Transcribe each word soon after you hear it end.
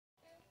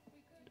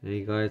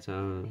Hey guys,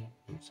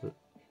 what's up?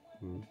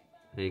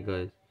 Hey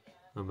guys,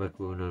 I'm back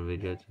with another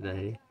video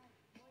today.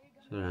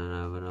 So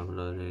I haven't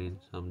uploaded in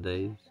some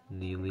days,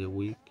 nearly a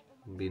week.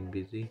 I've been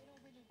busy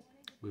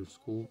with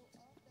school,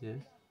 yeah.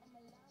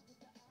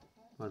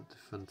 But the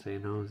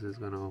Fontaine House is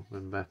gonna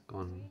open back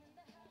on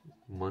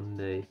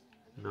Monday,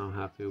 and I'm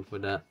happy for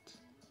that.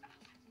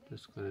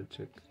 Just gonna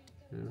check,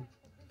 yeah.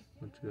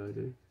 What should I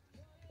do?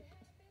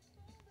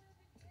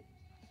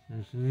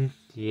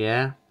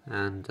 Yeah,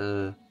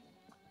 and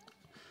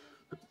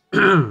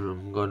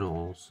I'm gonna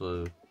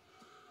also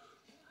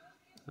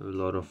have a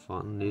lot of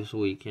fun this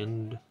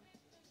weekend.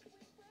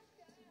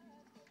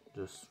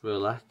 Just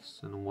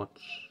relax and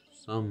watch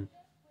some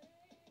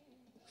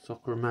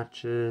soccer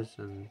matches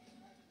and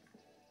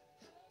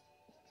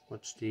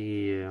watch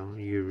the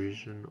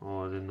Eurovision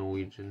or the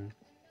Norwegian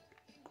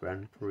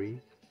Grand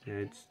Prix. Yeah,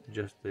 it's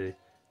just to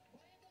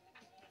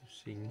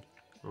sing.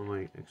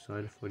 I'm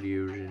excited for the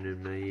Eurovision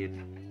in May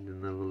in the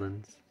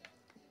Netherlands.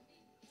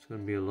 It's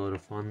gonna be a lot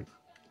of fun.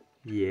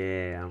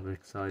 Yeah, I'm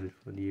excited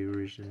for the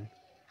Eurovision.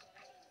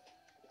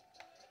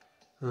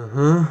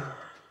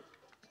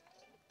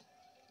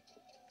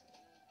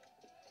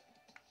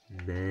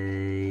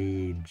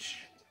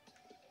 Mage.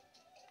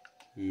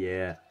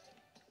 Yeah.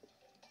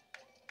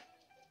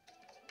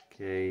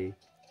 Okay.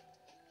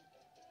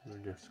 We're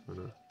just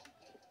gonna.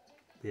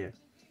 Yeah.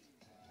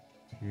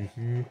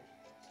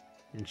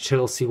 And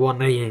Chelsea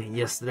won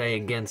yesterday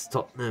against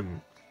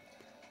Tottenham.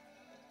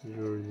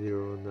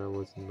 0-0, and that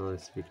was a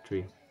nice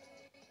victory.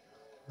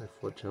 I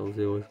thought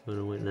Chelsea was going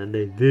to win, and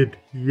they did.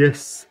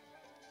 Yes!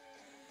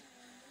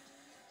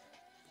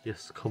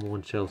 Yes, come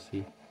on,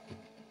 Chelsea.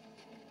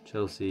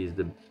 Chelsea is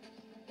it's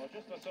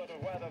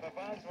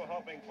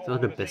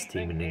not the best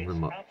team in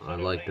England, but I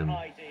like them.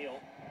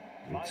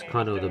 It's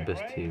kind of the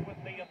best team.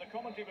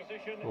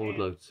 I would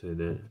like to say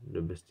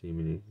the best team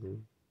in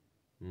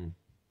England.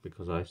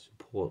 Because I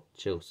support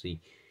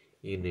Chelsea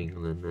in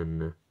England,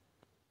 and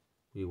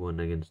we won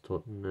against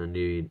Tottenham,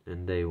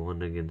 and they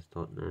won against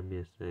Tottenham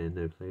yesterday, and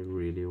they played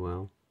really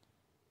well.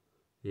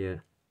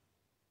 Yeah.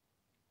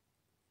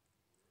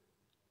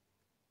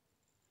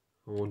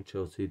 I want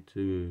Chelsea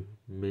to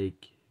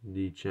make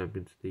the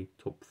Champions League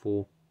top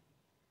 4,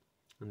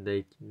 and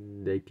they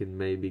can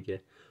maybe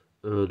get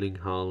Erling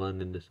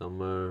Haaland in the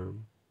summer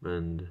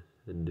and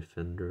a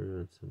defender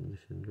and some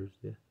defenders.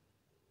 Yeah.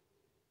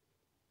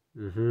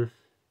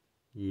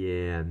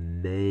 Yeah,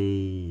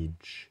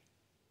 Mage.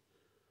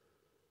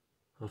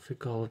 I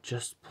think I'll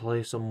just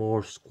play some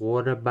more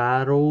squad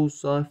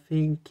battles, I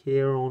think,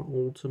 here on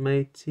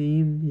Ultimate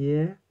Team,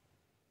 yeah.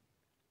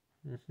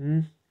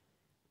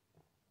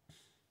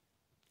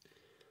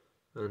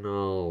 And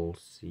I'll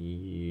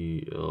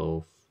see,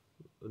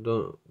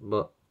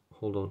 but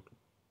hold on.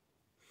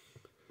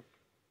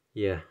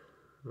 Yeah,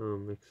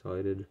 I'm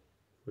excited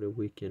for the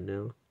weekend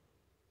now.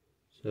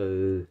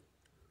 So,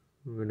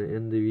 I'm gonna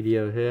end the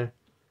video here.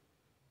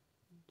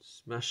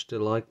 Smash the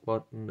like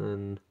button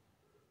and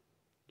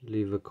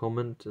leave a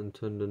comment and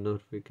turn the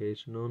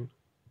notification on.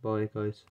 Bye guys.